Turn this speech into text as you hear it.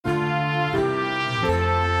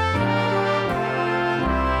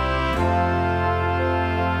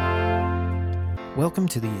Welcome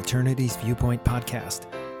to the Eternity's Viewpoint podcast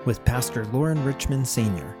with Pastor Loren Richmond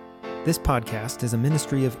Sr. This podcast is a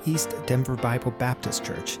ministry of East Denver Bible Baptist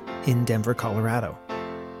Church in Denver, Colorado.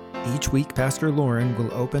 Each week, Pastor Loren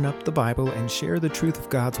will open up the Bible and share the truth of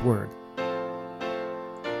God's Word.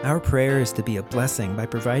 Our prayer is to be a blessing by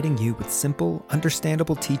providing you with simple,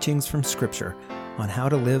 understandable teachings from Scripture on how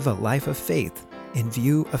to live a life of faith in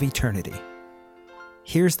view of eternity.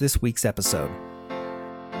 Here's this week's episode.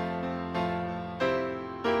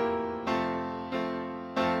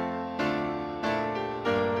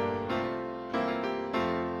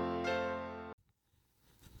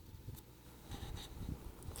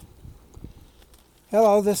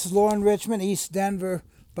 Hello, this is Loren Richmond, East Denver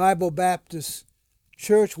Bible Baptist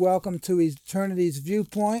Church. Welcome to Eternity's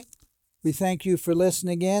Viewpoint. We thank you for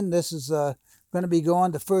listening in. This is going to be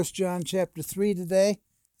going to 1 John chapter 3 today.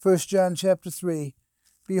 1 John chapter 3.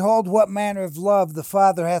 Behold, what manner of love the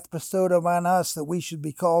Father hath bestowed upon us, that we should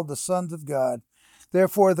be called the sons of God.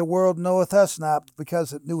 Therefore the world knoweth us not,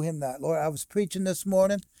 because it knew him not. Lord, I was preaching this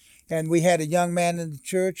morning, and we had a young man in the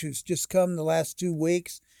church who's just come the last 2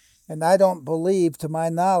 weeks. And I don't believe, to my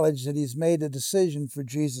knowledge, that he's made a decision for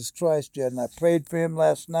Jesus Christ yet. And I prayed for him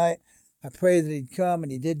last night. I prayed that he'd come,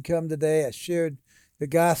 and he did come today. I shared the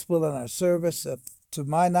gospel in our service. To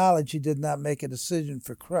my knowledge, he did not make a decision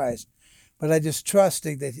for Christ. But I just trust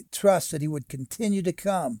that he would continue to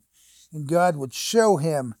come, and God would show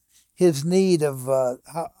him his need of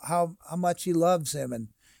how much he loves him and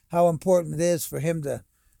how important it is for him to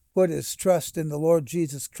put his trust in the Lord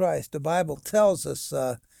Jesus Christ. The Bible tells us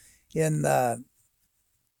in the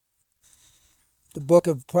book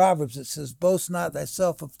of Proverbs, it says, boast not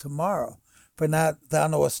thyself of tomorrow, for thou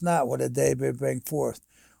knowest not what a day may bring forth.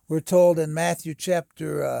 We're told in Matthew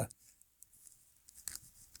chapter,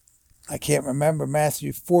 I can't remember,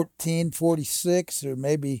 Matthew 14:46, or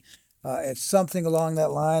maybe it's something along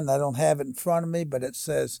that line. I don't have it in front of me, but it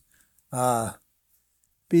says,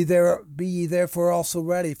 Be ye therefore also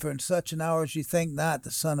ready, for in such an hour as ye think not,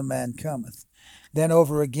 the Son of Man cometh. Then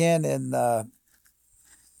over again in the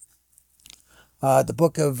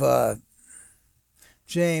book of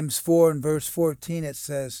James 4 and verse 14, it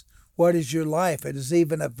says, what is your life? It is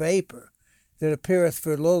even a vapor that appeareth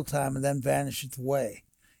for a little time and then vanisheth away.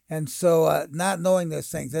 And so not knowing those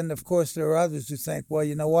things, then of course there are others who think, well,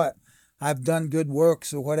 you know what? I've done good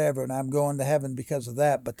works or whatever, and I'm going to heaven because of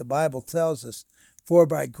that. But the Bible tells us, for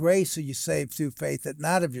by grace are you saved through faith, that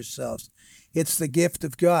not of yourselves. It's the gift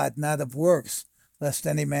of God, not of works, lest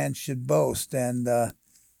any man should boast. And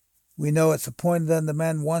we know it's appointed unto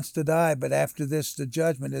men once to die, but after this the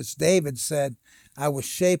judgment. As David said, I was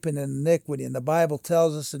shapen in iniquity. And the Bible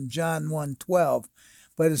tells us in John 1:12,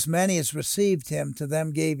 but as many as received him, to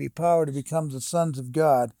them gave he power to become the sons of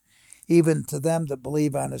God, even to them that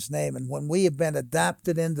believe on his name. And when we have been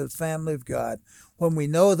adopted into the family of God, when we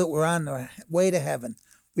know that we're on the way to heaven,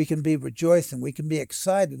 we can be rejoicing. We can be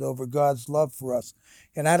excited over God's love for us.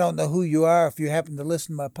 And I don't know who you are, if you happen to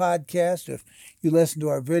listen to my podcast, or if you listen to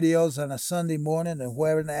our videos on a Sunday morning, or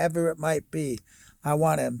wherever it might be. I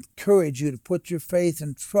want to encourage you to put your faith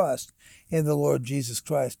and trust in the Lord Jesus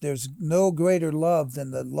Christ. There's no greater love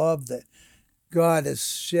than the love that God has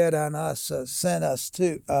shed on us, sent us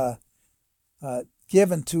to,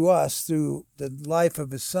 given to us through the life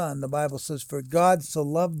of his Son. The Bible says, for God so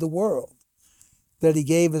loved the world, that he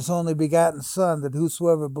gave his only begotten Son, that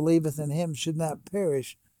whosoever believeth in him should not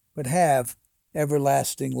perish, but have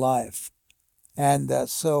everlasting life. And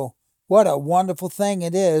so what a wonderful thing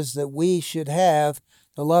it is that we should have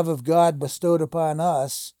the love of God bestowed upon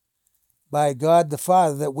us by God the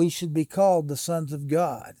Father, that we should be called the sons of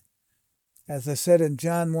God. As I said in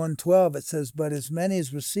John 1:12, it says, but as many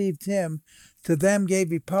as received him, to them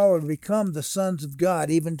gave he power to become the sons of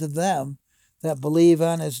God, even to them that believe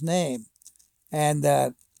on his name.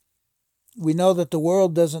 And we know that the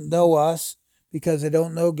world doesn't know us because they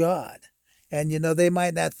don't know God. And, they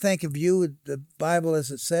might not think of you, the Bible,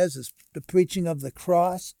 as it says, is the preaching of the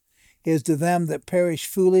cross is to them that perish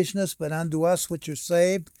foolishness, but unto us which are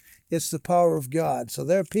saved, it's the power of God. So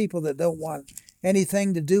there are people that don't want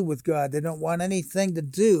anything to do with God. They don't want anything to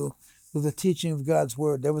do with the teaching of God's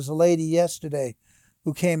Word. There was a lady yesterday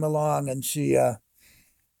who came along, and she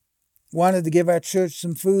wanted to give our church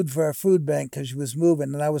some food for our food bank because she was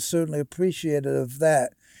moving, and I was certainly appreciative of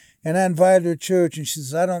that. And I invited her to church, and she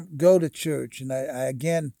says, I don't go to church. And I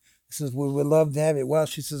again says, we would love to have you. Well,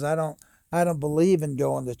 she says, I don't believe in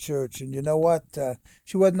going to church. And you know what?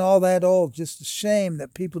 She wasn't all that old. Just a shame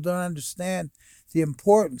that people don't understand the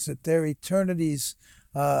importance that their eternities,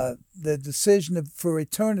 the decision for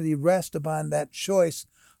eternity rests upon that choice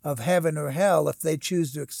of heaven or hell if they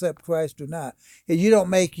choose to accept Christ or not. And you don't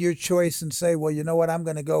make your choice and say, well, you know what, I'm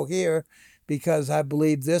going to go here because I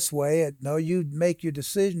believe this way. No, you make your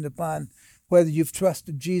decision upon whether you've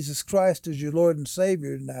trusted Jesus Christ as your Lord and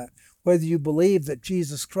Savior or not, whether you believe that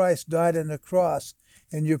Jesus Christ died on the cross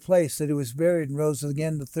in your place, that he was buried and rose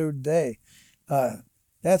again the third day.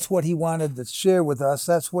 That's what he wanted to share with us.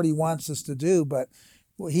 That's what he wants us to do, but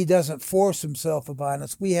he doesn't force himself upon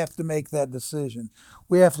us. We have to make that decision.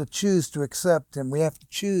 We have to choose to accept him. We have to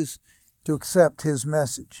choose to accept his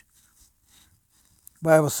message. The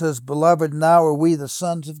Bible says, Beloved, now are we the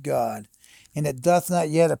sons of God, and it doth not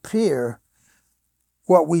yet appear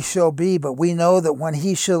what we shall be, but we know that when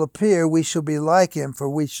he shall appear, we shall be like him, for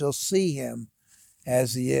we shall see him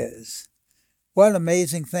as he is. What an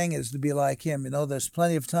amazing thing is to be like him. There's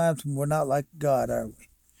plenty of times when we're not like God, are we?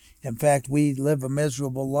 In fact, we live a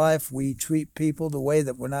miserable life. We treat people the way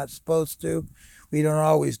that we're not supposed to. We don't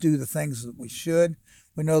always do the things that we should.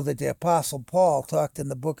 We know that the Apostle Paul talked in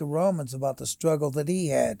the book of Romans about the struggle that he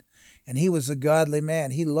had. And he was a godly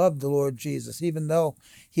man. He loved the Lord Jesus, even though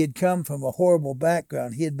he had come from a horrible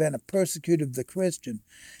background. He had been a persecutor of the Christian.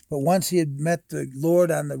 But once he had met the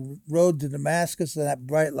Lord on the road to Damascus, and that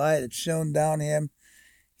bright light had shone down him,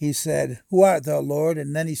 he said, Who art thou, Lord?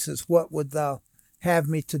 And then he says, What would thou have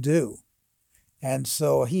me to do? And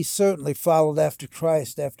so he certainly followed after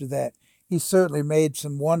Christ after that. He certainly made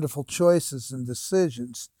some wonderful choices and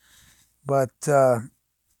decisions. But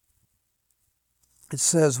it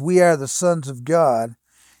says, we are the sons of God.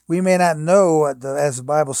 We may not know, as the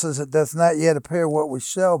Bible says, it doth not yet appear what we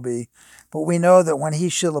shall be, but we know that when he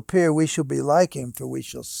shall appear, we shall be like him, for we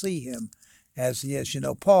shall see him as he is.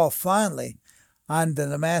 Paul finally, on the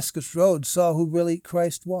Damascus Road, saw who really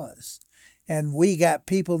Christ was. And we got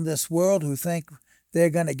people in this world who think they're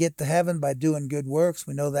going to get to heaven by doing good works.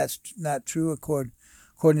 We know that's not true according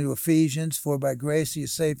to Ephesians. For by grace you are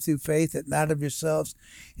saved through faith, that not of yourselves.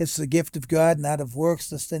 It's the gift of God, not of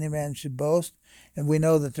works, lest any man should boast. And we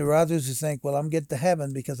know that there are others who think, well, I'm getting to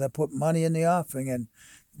heaven because I put money in the offering. And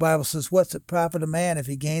the Bible says, what's it profit a man if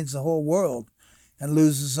he gains the whole world and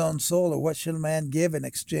loses his own soul? Or what should a man give in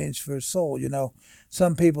exchange for his soul?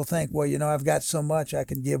 Some people think, well, I've got so much I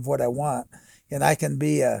can give what I want. And I can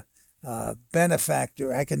be a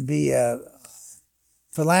benefactor. I can be a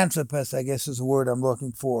philanthropist, I guess is the word I'm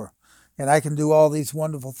looking for. And I can do all these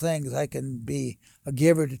wonderful things. I can be a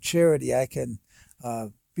giver to charity. I can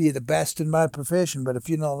be the best in my profession. But if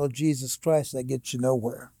you don't know Jesus Christ, that gets you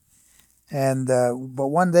nowhere. And but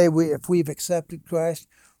one day, if we've accepted Christ,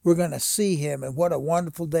 we're going to see him. And what a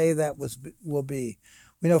wonderful day that will be.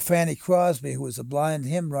 We know Fanny Crosby, who was a blind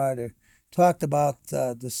hymn writer, talked about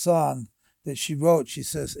the song that she wrote. She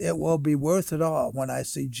says, it will be worth it all when I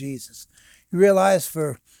see Jesus. You realize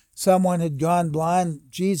for someone who'd gone blind,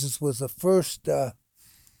 Jesus was the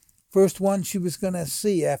first one she was going to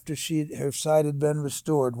see after her sight had been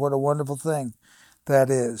restored. What a wonderful thing that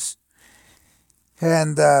is.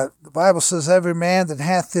 And the Bible says, every man that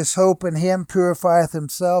hath this hope in him purifieth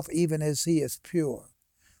himself, even as he is pure.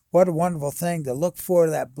 What a wonderful thing to look for,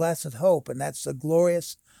 that blessed hope, and that's the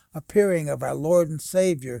glorious appearing of our Lord and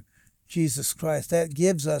Savior, Jesus Christ. That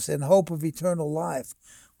gives us in hope of eternal life,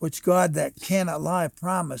 which God that cannot lie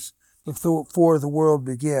promised before the world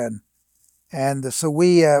began. And so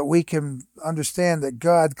we can understand that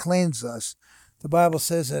God cleans us. The Bible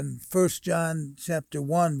says in 1 John chapter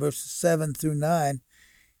 1, verses 7 through 9,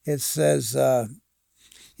 it says,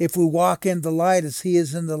 if we walk in the light as he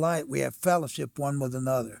is in the light, we have fellowship one with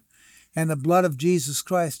another. And the blood of Jesus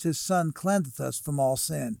Christ, his Son, cleanseth us from all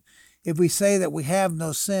sin. If we say that we have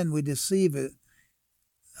no sin, we deceive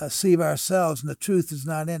ourselves, and the truth is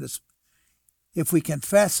not in us. If we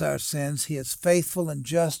confess our sins, he is faithful and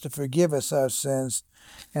just to forgive us our sins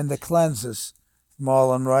and to cleanse us from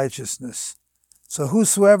all unrighteousness. So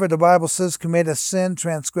whosoever, the Bible says, committeth sin,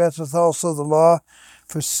 transgresseth also the law,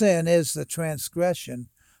 for sin is the transgression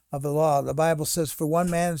of the law. The Bible says, for one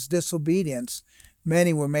man's disobedience,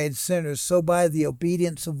 many were made sinners. So by the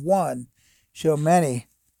obedience of one shall many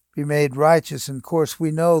be made righteous. And of course,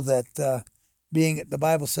 we know that the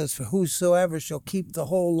Bible says, for whosoever shall keep the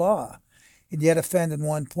whole law, and yet offend in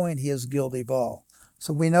one point, he is guilty of all.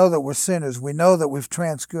 So we know that we're sinners. We know that we've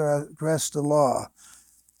transgressed the law.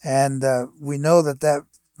 And we know that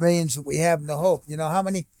means that we have no hope.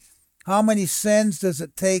 How many sins does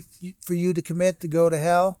it take for you to commit to go to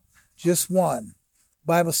hell? Just one. The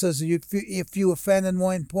Bible says that if you offend in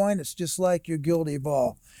one point, it's just like you're guilty of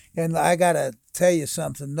all. And I got to tell you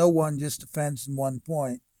something. No one just offends in one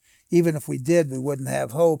point. Even if we did, we wouldn't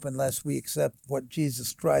have hope unless we accept what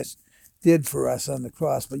Jesus Christ did for us on the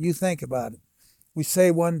cross. But you think about it. we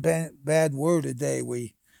say one bad word a day.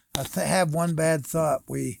 We have one bad thought.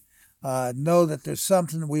 We know that there's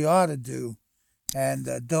something we ought to do and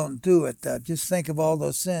don't do it. Just think of all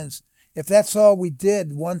those sins. If that's all we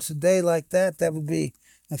did once a day like that, that would be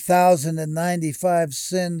 1,095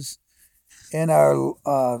 sins in our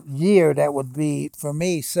year. That would be, for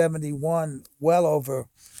me, well over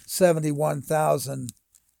 71,000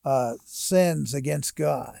 sins against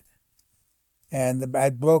God. And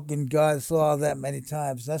I'd broken God's law that many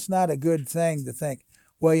times. That's not a good thing to think,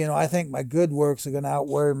 well, I think my good works are going to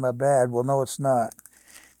outweigh my bad. Well, no, it's not.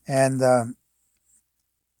 And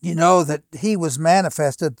you know that he was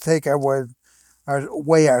manifested to take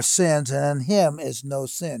away our sins, and in him is no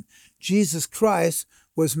sin. Jesus Christ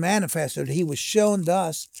was manifested. He was shown to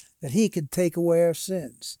us that he could take away our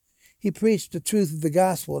sins. He preached the truth of the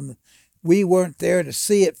gospel, and we weren't there to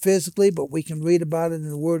see it physically, but we can read about it in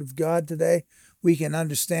the Word of God today. We can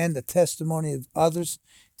understand the testimony of others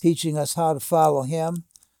teaching us how to follow him.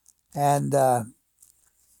 And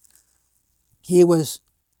he was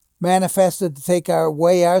manifested to take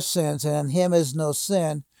away our sins, and in him is no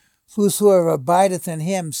sin. Whosoever abideth in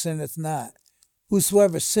him sinneth not.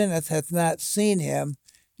 Whosoever sinneth hath not seen him,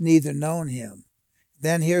 neither known him.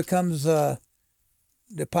 Then here comes the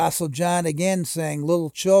Apostle John again saying, little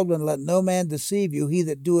children, let no man deceive you. He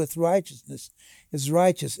that doeth righteousness is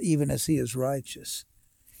righteous, even as he is righteous.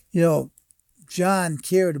 John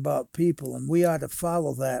cared about people, and we ought to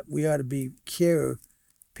follow that. We ought to be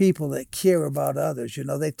people that care about others.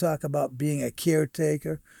 They talk about being a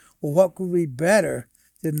caretaker. Well, what could be better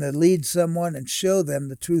than to lead someone and show them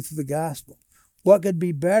the truth of the gospel? What could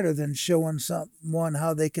be better than showing someone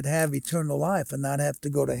how they could have eternal life and not have to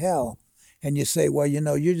go to hell? And you say, well,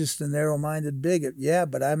 you're just a narrow-minded bigot. Yeah,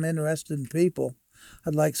 but I'm interested in people.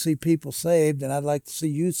 I'd like to see people saved, and I'd like to see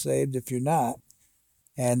you saved if you're not.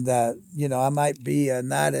 And, I might be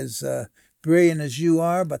not as brilliant as you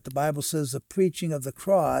are, but the Bible says the preaching of the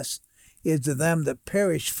cross is to them that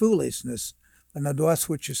perish foolishness, and to us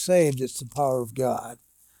which are saved, it's the power of God.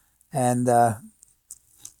 And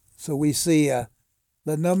so we see,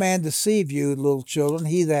 let no man deceive you, little children.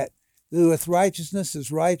 He that doeth righteousness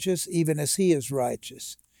is righteous, even as he is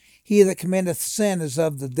righteous. He that committeth sin is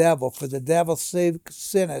of the devil, for the devil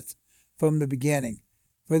sinneth from the beginning.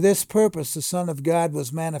 For this purpose the Son of God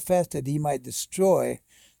was manifested, he might destroy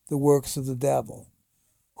the works of the devil.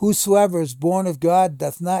 Whosoever is born of God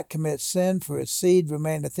doth not commit sin, for his seed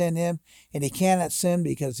remaineth in him, and he cannot sin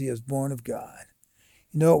because he is born of God.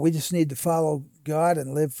 We just need to follow God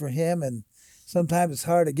and live for him, and sometimes it's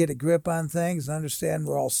hard to get a grip on things and understand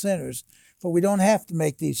we're all sinners, but we don't have to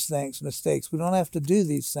make these mistakes. We don't have to do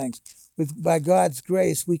these things. By God's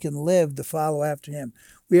grace, we can live to follow after him.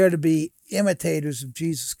 We are to be imitators of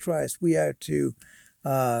Jesus Christ. We are to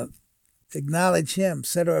acknowledge him,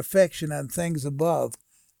 set our affection on things above,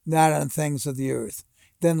 not on things of the earth.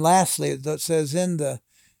 Then lastly, it says,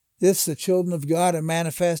 the children of God are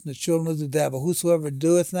manifest, and the children of the devil. Whosoever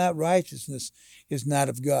doeth not righteousness is not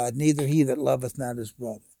of God, neither he that loveth not his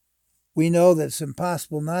brother. We know that it's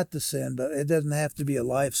impossible not to sin, but it doesn't have to be a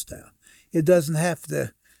lifestyle. It doesn't have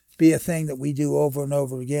to be a thing that we do over and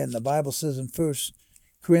over again. The Bible says in 1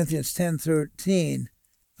 Corinthians 10:13,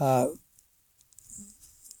 the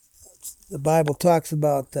Bible talks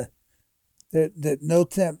about that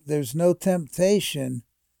there's no temptation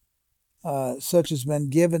such has been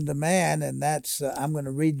given to man, and that's I'm going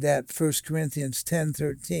to read that 1 Corinthians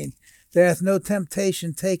 10:13. There hath no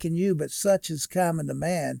temptation taken you, but such is common to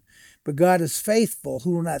man. But God is faithful,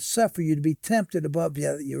 who will not suffer you to be tempted above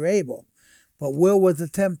that you're able, but will with the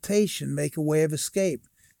temptation make a way of escape,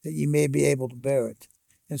 that you may be able to bear it.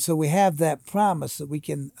 And so we have that promise that we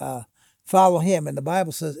can follow him. And the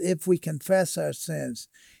Bible says, if we confess our sins,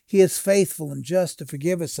 he is faithful and just to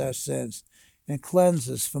forgive us our sins and cleanse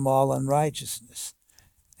us from all unrighteousness.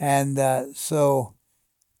 And so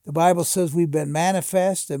the Bible says we've been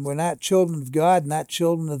manifest, and we're not children of God, not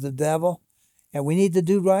children of the devil. And we need to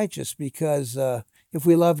do righteous, because if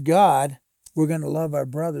we love God, we're going to love our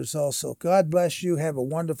brothers also. God bless you. Have a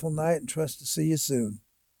wonderful night, and trust to see you soon.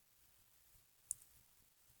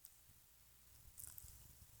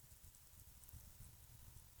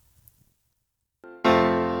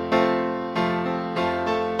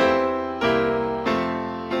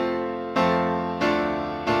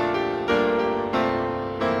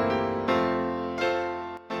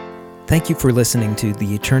 Thank you for listening to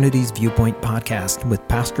the Eternity's Viewpoint podcast with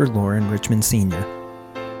Pastor Loren Richmond Sr.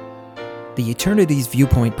 The Eternity's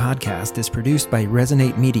Viewpoint podcast is produced by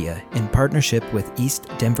Resonate Media in partnership with East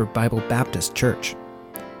Denver Bible Baptist Church.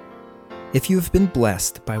 If you have been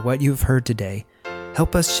blessed by what you have heard today,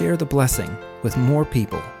 help us share the blessing with more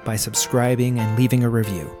people by subscribing and leaving a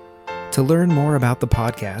review. To learn more about the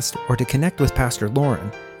podcast or to connect with Pastor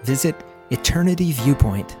Loren, visit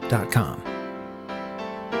eternityviewpoint.com.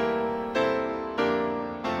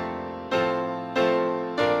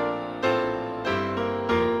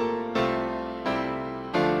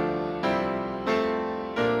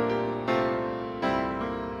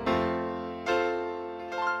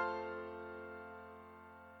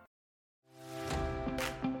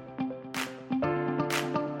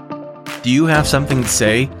 Do you have something to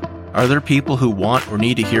say? Are there people who want or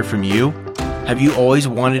need to hear from you? Have you always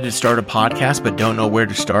wanted to start a podcast but don't know where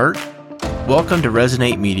to start? Welcome to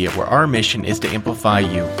Resonate Media, where our mission is to amplify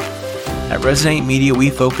you. At Resonate Media,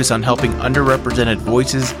 we focus on helping underrepresented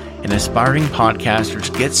voices and aspiring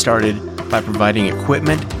podcasters get started by providing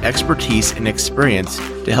equipment, expertise, and experience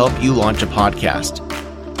to help you launch a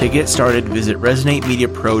podcast. To get started, visit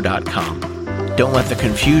ResonateMediaPro.com. Don't let the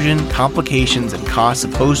confusion, complications, and costs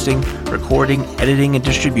of hosting, recording, editing, and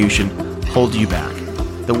distribution hold you back.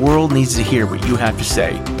 The world needs to hear what you have to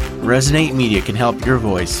say. Resonate Media can help your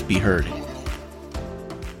voice be heard.